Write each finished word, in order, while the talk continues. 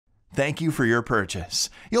thank you for your purchase.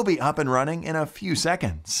 You'll be up and running in a few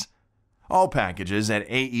seconds. All packages at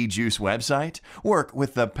AEJuice website work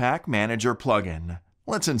with the Pack Manager plugin.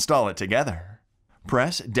 Let's install it together.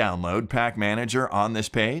 Press Download Pack Manager on this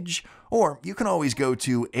page, or you can always go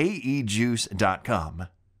to aejuice.com.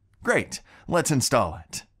 Great, let's install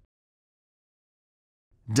it.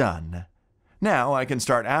 Done. Now I can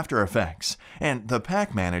start After Effects, and the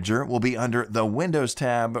Pack Manager will be under the Windows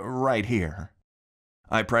tab right here.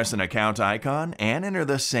 I press an account icon and enter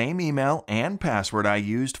the same email and password I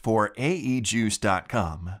used for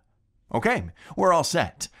aejuice.com. Okay, we're all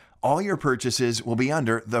set. All your purchases will be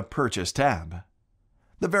under the Purchase tab.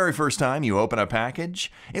 The very first time you open a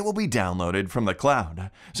package, it will be downloaded from the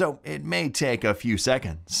cloud, so it may take a few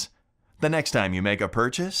seconds. The next time you make a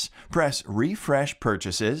purchase, press Refresh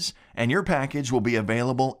Purchases, and your package will be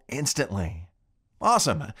available instantly.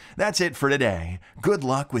 Awesome! That's it for today. Good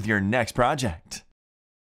luck with your next project.